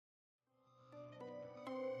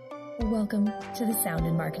Welcome to the Sound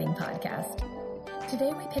and Marketing Podcast.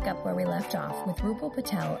 Today we pick up where we left off with Rupal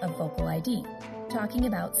Patel of Vocal ID, talking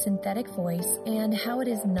about synthetic voice and how it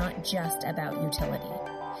is not just about utility.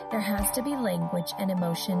 There has to be language and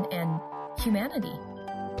emotion and humanity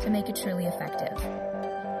to make it truly effective.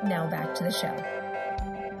 Now back to the show.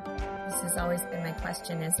 This has always been my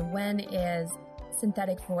question, is when is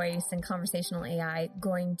synthetic voice and conversational AI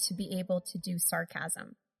going to be able to do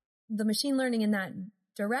sarcasm? The machine learning in that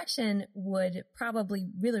direction would probably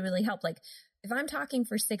really help. Like if I'm talking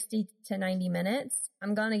for 60 to 90 minutes,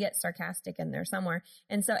 I'm going to get sarcastic in there somewhere.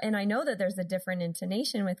 And I know that there's a different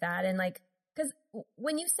intonation with that. And like, because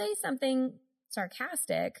when you say something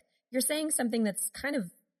sarcastic, you're saying something that's kind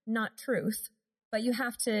of not truth, but you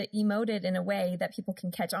have to emote it in a way that people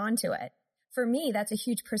can catch on to it. For me, that's a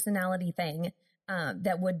huge personality thing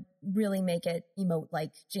that would really make it emote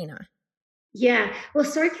like Gina. Yeah. Well,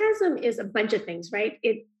 sarcasm is a bunch of things, right?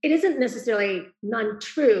 It isn't necessarily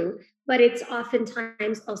non-true, but it's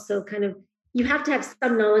oftentimes also kind of, you have to have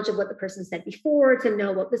some knowledge of what the person said before to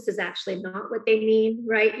know, well, this is actually not what they mean,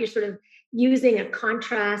 right? You're sort of using a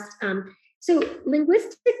contrast. So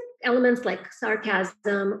linguistic elements like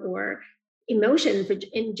sarcasm or emotion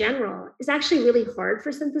in general is actually really hard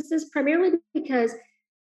for synthesis, primarily because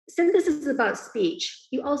synthesis is about speech.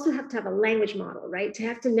 You also have to have a language model, right? To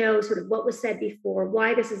have to know sort of what was said before,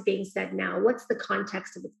 why this is being said now, what's the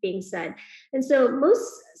context of what's being said. And so most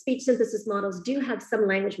speech synthesis models do have some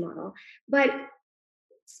language model, but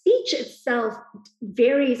speech itself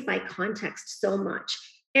varies by context so much.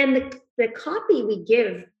 And the copy we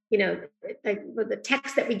give, the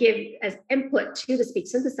text that we give as input to the speech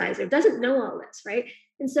synthesizer doesn't know all this, right?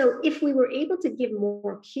 And so if we were able to give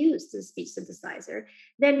more cues to the speech synthesizer,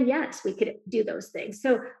 then yes, we could do those things.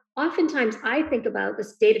 So oftentimes I think about the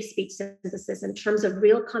state of speech synthesis in terms of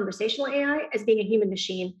real conversational AI as being a human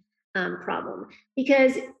machine problem,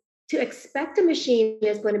 because to expect a machine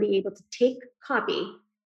is going to be able to take copy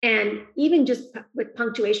and even just with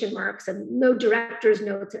punctuation marks and no director's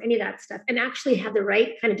notes or any of that stuff, and actually have the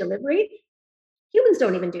right kind of delivery, humans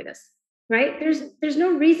don't even do this, right? There's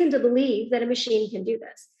no reason to believe that a machine can do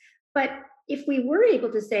this. But if we were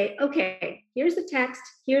able to say, okay, here's the text,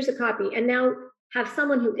 here's the copy, and now have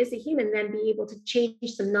someone who is a human then be able to change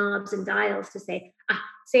some knobs and dials to say,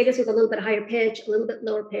 say this with a little bit higher pitch, a little bit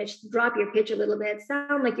lower pitch, drop your pitch a little bit,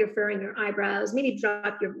 sound like you're furrowing your eyebrows, maybe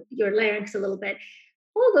drop your larynx a little bit.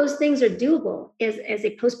 All those things are doable as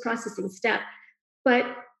a post-processing step, but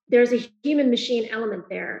there's a human machine element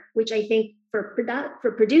there, which I think for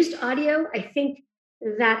produced audio, I think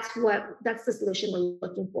that's the solution we're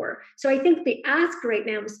looking for. So I think the ask right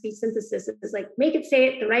now with speech synthesis is like, make it say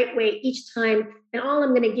it the right way each time, and all I'm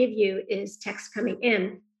going to give you is text coming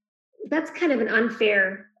in. That's kind of an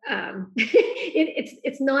unfair.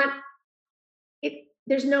 It's not.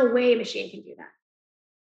 There's no way a machine can do that.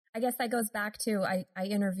 I guess that goes back to, I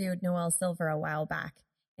interviewed Noelle Silver a while back,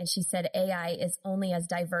 and she said AI is only as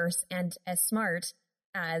diverse and as smart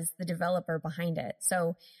as the developer behind it.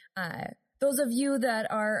 So those of you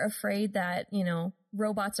that are afraid that,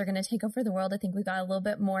 robots are going to take over the world, I think we got a little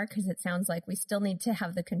bit more, because it sounds like we still need to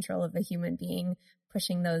have the control of a human being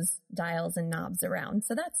pushing those dials and knobs around.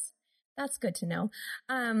 So that's good to know.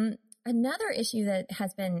 Another issue that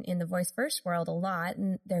has been in the voice first world a lot,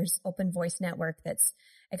 and there's Open Voice Network that's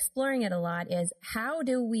exploring it a lot, is how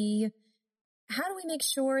do we make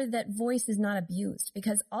sure that voice is not abused?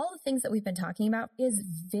 Because all the things that we've been talking about is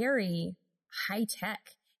very high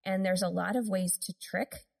tech, and there's a lot of ways to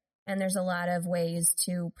trick, and there's a lot of ways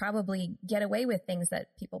to probably get away with things that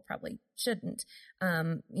people probably shouldn't.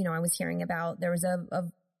 I was hearing about, there was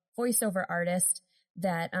a voiceover artist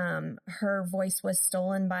that her voice was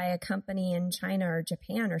stolen by a company in China or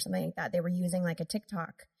Japan or something like that. They were using like a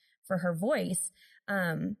TikTok for her voice,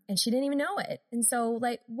 and she didn't even know it. And so,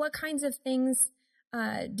 like, what kinds of things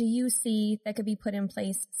do you see that could be put in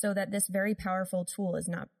place so that this very powerful tool is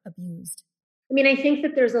not abused? I mean, I think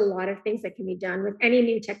that there's a lot of things that can be done with any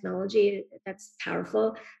new technology that's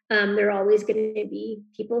powerful. There are always going to be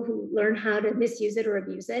people who learn how to misuse it or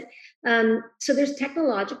abuse it. So there's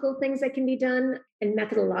technological things that can be done and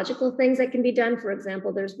methodological things that can be done. For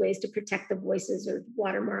example, there's ways to protect the voices or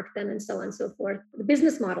watermark them and so on and so forth. The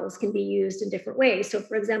business models can be used in different ways. So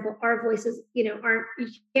for example, our voices, you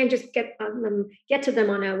can't just get to them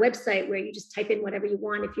on a website where you just type in whatever you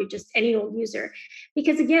want if you're just any old user.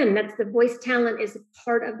 Because again, that's the voice talent is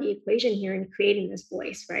part of the equation here in creating this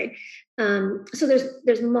voice, right? So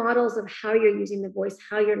there's models of how you're using the voice,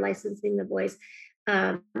 how you're licensing the voice.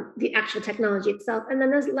 the actual technology itself. And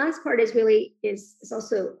then the last part is really is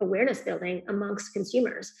also awareness building amongst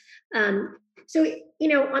consumers. So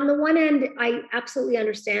on the one end, I absolutely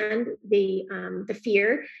understand the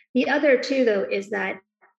fear. The other too, though, is that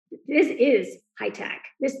this is high tech.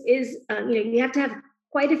 This is you have to have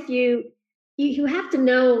quite a few. You have to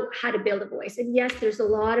know how to build a voice. And yes, there's a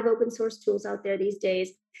lot of open source tools out there these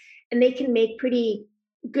days, and they can make pretty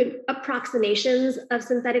good approximations of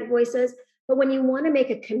synthetic voices. But when you want to make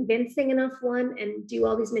a convincing enough one and do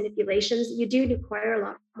all these manipulations, you do require a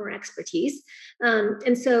lot more expertise.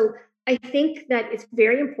 And so I think that it's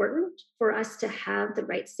very important for us to have the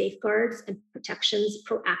right safeguards and protections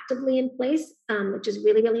proactively in place, which is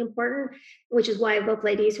really, really important, which is why Vocal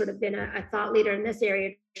ID has sort of been a thought leader in this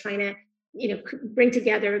area, trying to bring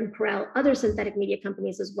together and corral other synthetic media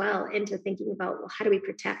companies as well into thinking about, well, how do we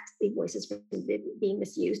protect the voices from being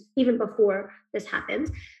misused even before this happens.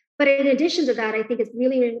 But in addition to that, I think it's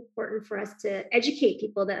really, really important for us to educate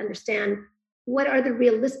people to understand what is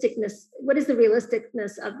the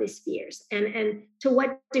realisticness of these fears, and to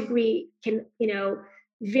what degree can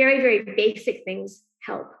very, very basic things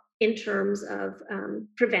help in terms of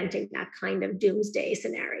preventing that kind of doomsday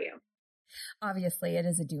scenario. Obviously, it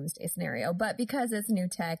is a doomsday scenario, but because it's new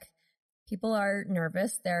tech, people are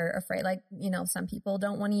nervous. They're afraid, some people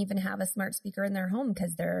don't want to even have a smart speaker in their home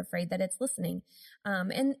because they're afraid that it's listening.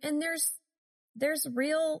 And there's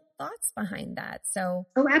real thoughts behind that. So,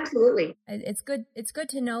 absolutely, it's good. It's good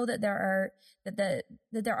to know that there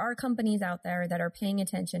are companies out there that are paying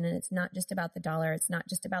attention, and it's not just about the dollar. It's not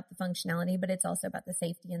just about the functionality, but it's also about the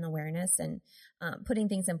safety and awareness, and putting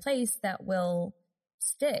things in place that will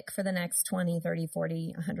stick for the next 20, 30,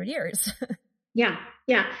 40, 100 years. Yeah.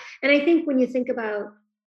 And I think when you think about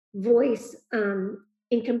voice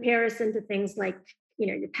in comparison to things like,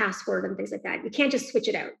 your password and things like that, you can't just switch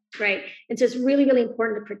it out, right? And so it's really, really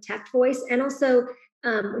important to protect voice. And also,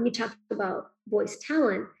 when you talk about voice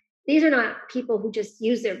talent, these are not people who just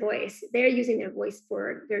use their voice. They're using their voice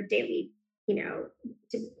for their daily, as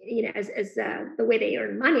the way they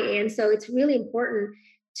earn money. And so it's really important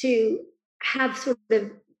to have sort of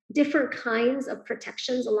different kinds of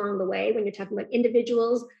protections along the way when you're talking about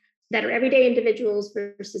individuals that are everyday individuals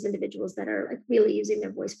versus individuals that are like really using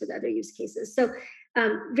their voice for the other use cases. So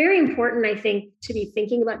very important, I think, to be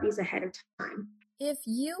thinking about these ahead of time. If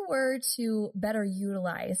you were to better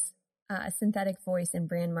utilize synthetic voice in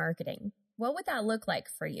brand marketing, what would that look like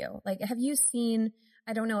for you? Like, have you seen,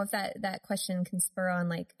 I don't know if that question can spur on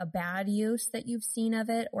like a bad use that you've seen of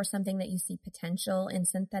it, or something that you see potential in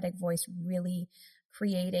synthetic voice really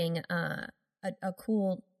creating a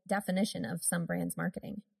cool definition of some brands'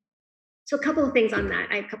 marketing? So a couple of things on that.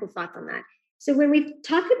 I have a couple of thoughts on that. So when we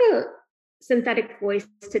talk about synthetic voice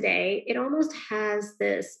today, it almost has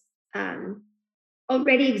this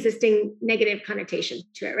already existing negative connotation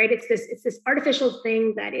to it, right? It's this artificial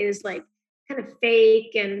thing that is like kind of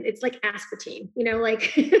fake, and it's like aspartame,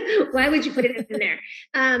 like why would you put it in there?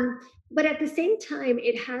 But at the same time,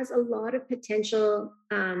 it has a lot of potential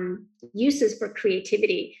uses for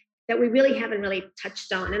creativity that we really haven't really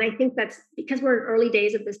touched on. And I think that's because we're in early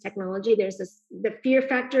days of this technology. The fear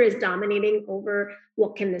factor is dominating over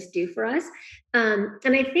what can this do for us. And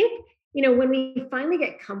I think, when we finally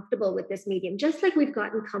get comfortable with this medium, just like we've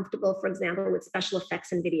gotten comfortable, for example, with special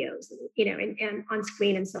effects and videos, and on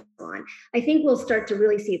screen and so on, I think we'll start to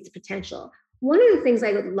really see its potential. One of the things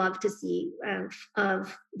I would love to see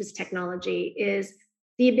of this technology is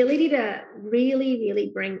the ability to really,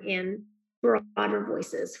 really bring in broader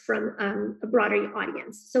voices from a broader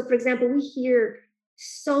audience. So, for example, we hear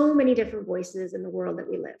so many different voices in the world that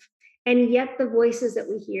we live. And yet the voices that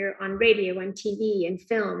we hear on radio and TV and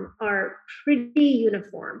film are pretty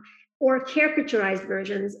uniform, or caricaturized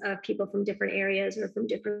versions of people from different areas or from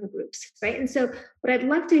different groups, right? And so what I'd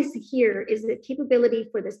love to hear is the capability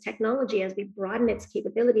for this technology, as we broaden its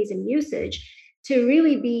capabilities and usage, to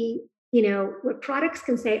really be, where products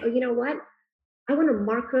can say, oh, you know what? I want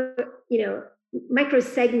to micro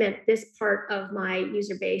segment this part of my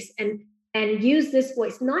user base and use this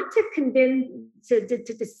voice, not to convince, to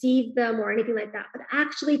deceive them or anything like that, but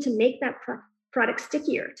actually to make that product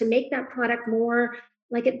stickier, to make that product more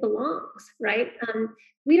like it belongs, right?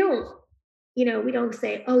 We don't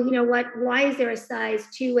say, oh, you know what? Why is there a size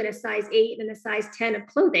 2 and a size 8 and a size 10 of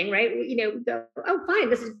clothing, right? We go, oh, fine,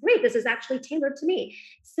 this is great. This is actually tailored to me.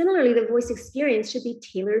 Similarly, the voice experience should be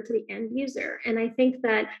tailored to the end user. And I think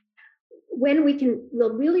that when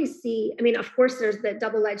we'll really see, I mean, of course, there's the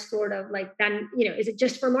double-edged sword of like, then, is it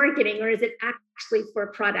just for marketing or is it actually for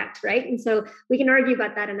product, right? And so we can argue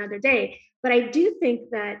about that another day. But I do think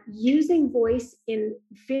that using voice in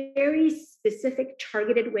very specific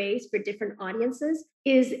targeted ways for different audiences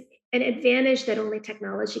is an advantage that only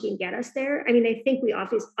technology can get us there. I mean, I think we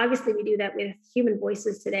obviously we do that with human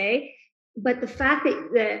voices today, but the fact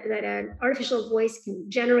that an artificial voice can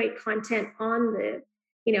generate content on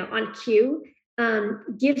on cue,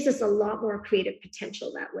 gives us a lot more creative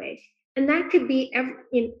potential that way. And that could be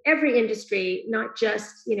in every industry, not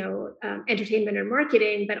just entertainment or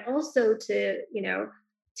marketing, but also to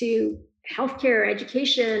healthcare,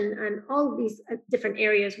 education, and all of these different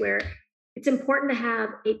areas where it's important to have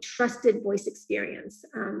a trusted voice experience,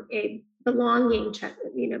 a belonging,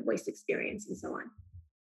 voice experience, and so on.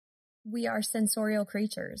 We are sensorial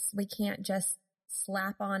creatures. We can't just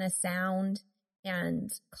slap on a sound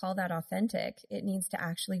and call that authentic. It needs to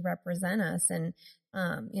actually represent us. And,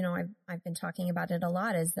 I've been talking about it a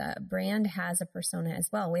lot, is that a brand has a persona as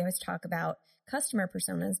well. We always talk about customer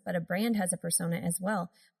personas, but a brand has a persona as well.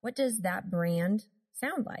 What does that brand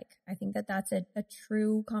sound like? I think that that's a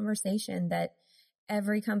true conversation that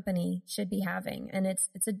every company should be having. And it's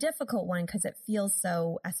a difficult one because it feels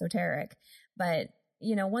so esoteric. But,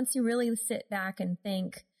 once you really sit back and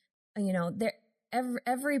think,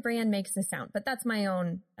 every brand makes a sound, but that's my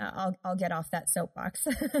own, I'll get off that soapbox.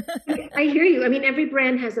 I hear you. I mean, every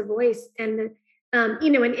brand has a voice, and, and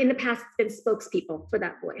in the past, it's been spokespeople for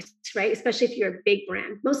that voice, right? Especially if you're a big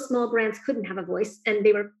brand. Most small brands couldn't have a voice, and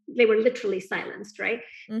they were literally silenced, right?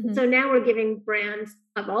 Mm-hmm. So now we're giving brands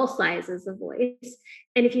of all sizes a voice.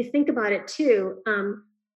 And if you think about it too,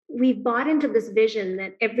 we've bought into this vision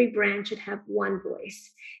that every brand should have one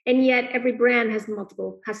voice. And yet every brand has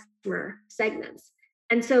multiple customer segments.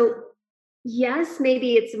 And so, yes,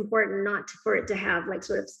 maybe it's important not for it to have like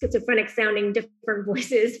sort of schizophrenic sounding different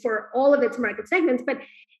voices for all of its market segments, but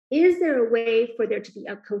is there a way for there to be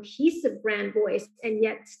a cohesive brand voice and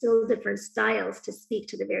yet still different styles to speak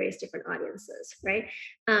to the various different audiences, right?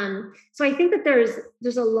 So I think that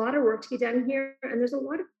there's a lot of work to be done here, and there's a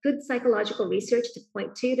lot of good psychological research to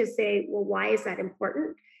point to say, well, why is that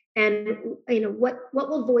important? And what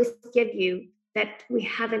will voice give you that we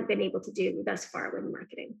haven't been able to do thus far with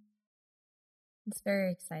marketing? It's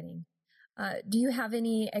very exciting. Do you have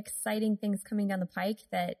any exciting things coming down the pike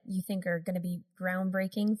that you think are going to be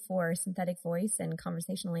groundbreaking for synthetic voice and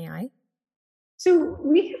conversational AI? So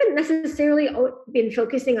we haven't necessarily been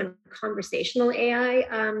focusing on conversational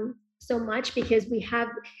AI so much because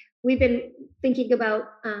we've been thinking about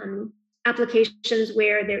applications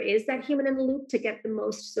where there is that human in the loop to get the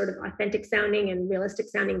most sort of authentic sounding and realistic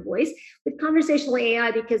sounding voice. With conversational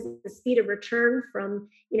AI, because the speed of return from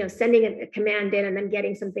sending a command in and then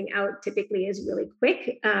getting something out typically is really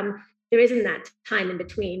quick. There isn't that time in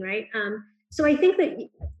between, right? So I think that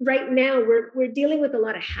right now we're dealing with a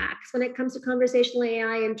lot of hacks when it comes to conversational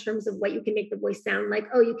AI in terms of what you can make the voice sound like.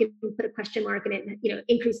 Oh, you can put a question mark and it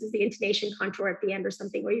increases the intonation contour at the end or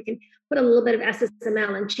something, or you can put a little bit of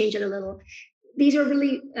SSML and change it a little. These are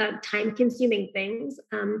really time-consuming things.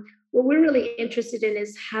 What we're really interested in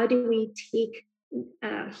is how do we take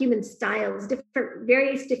human styles,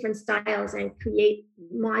 various different styles, and create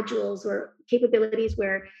modules or capabilities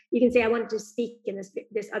where you can say, I want to speak in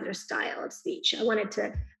this other style of speech. I want it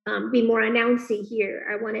to be more announcy here.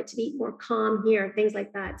 I want it to be more calm here, things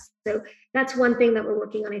like that. So that's one thing that we're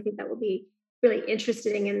working on. I think that will be really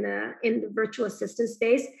interesting in the virtual assistant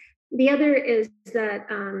space. The other is that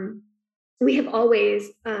we have always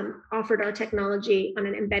offered our technology on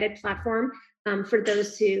an embedded platform for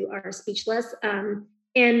those who are speechless.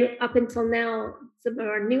 And up until now, some of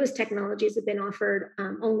our newest technologies have been offered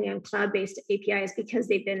only on cloud-based APIs because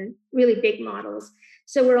they've been really big models.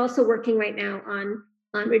 So we're also working right now on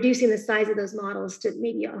reducing the size of those models to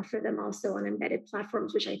maybe offer them also on embedded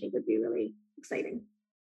platforms, which I think would be really exciting.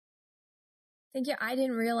 Thank you. I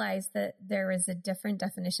didn't realize that there is a different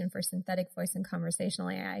definition for synthetic voice and conversational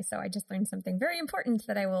AI. So I just learned something very important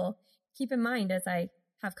that I will keep in mind as I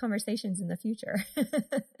have conversations in the future.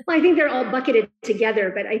 Well, I think they're all bucketed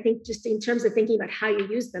together, but I think just in terms of thinking about how you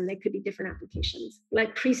use them, they could be different applications,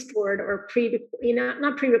 like pre-stored or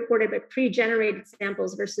not pre-recorded, but pre-generated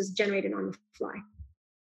samples versus generated on the fly.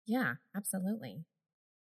 Yeah, absolutely.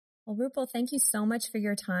 Well, Rupal, thank you so much for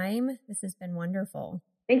your time. This has been wonderful.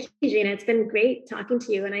 Thank you, Gina. It's been great talking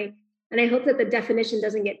to you. And I hope that the definition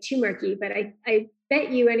doesn't get too murky, but I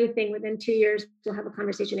bet you anything within 2 years, we'll have a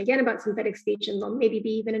conversation again about synthetic speech, and there'll maybe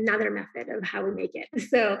be even another method of how we make it.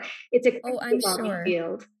 So it's a I'm sure.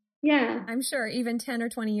 field. Yeah. I'm sure even 10 or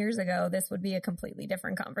 20 years ago, this would be a completely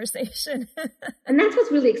different conversation. And that's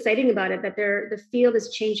what's really exciting about it, that the field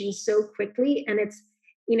is changing so quickly, and it's,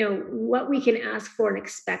 what we can ask for and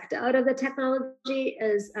expect out of the technology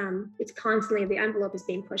is it's constantly, the envelope is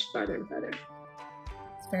being pushed farther and further.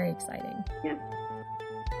 It's very exciting. Yeah.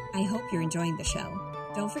 I hope you're enjoying the show.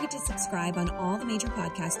 Don't forget to subscribe on all the major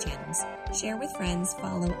podcast channels. Share with friends,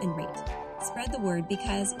 follow, and rate. Spread the word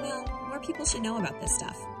because, well, more people should know about this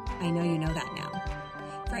stuff. I know you know that now.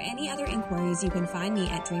 For any other inquiries, you can find me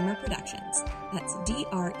at Dreamer Productions. That's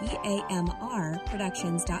DREAMR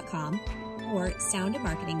Productions.com or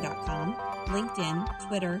soundofmarketing.com, LinkedIn,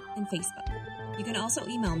 Twitter, and Facebook. You can also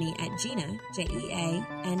email me at Jeanna, Jeanna,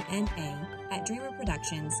 at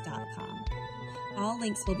dreamerproductions.com. All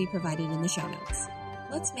links will be provided in the show notes.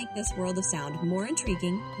 Let's make this world of sound more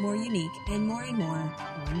intriguing, more unique, and more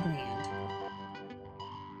on brand.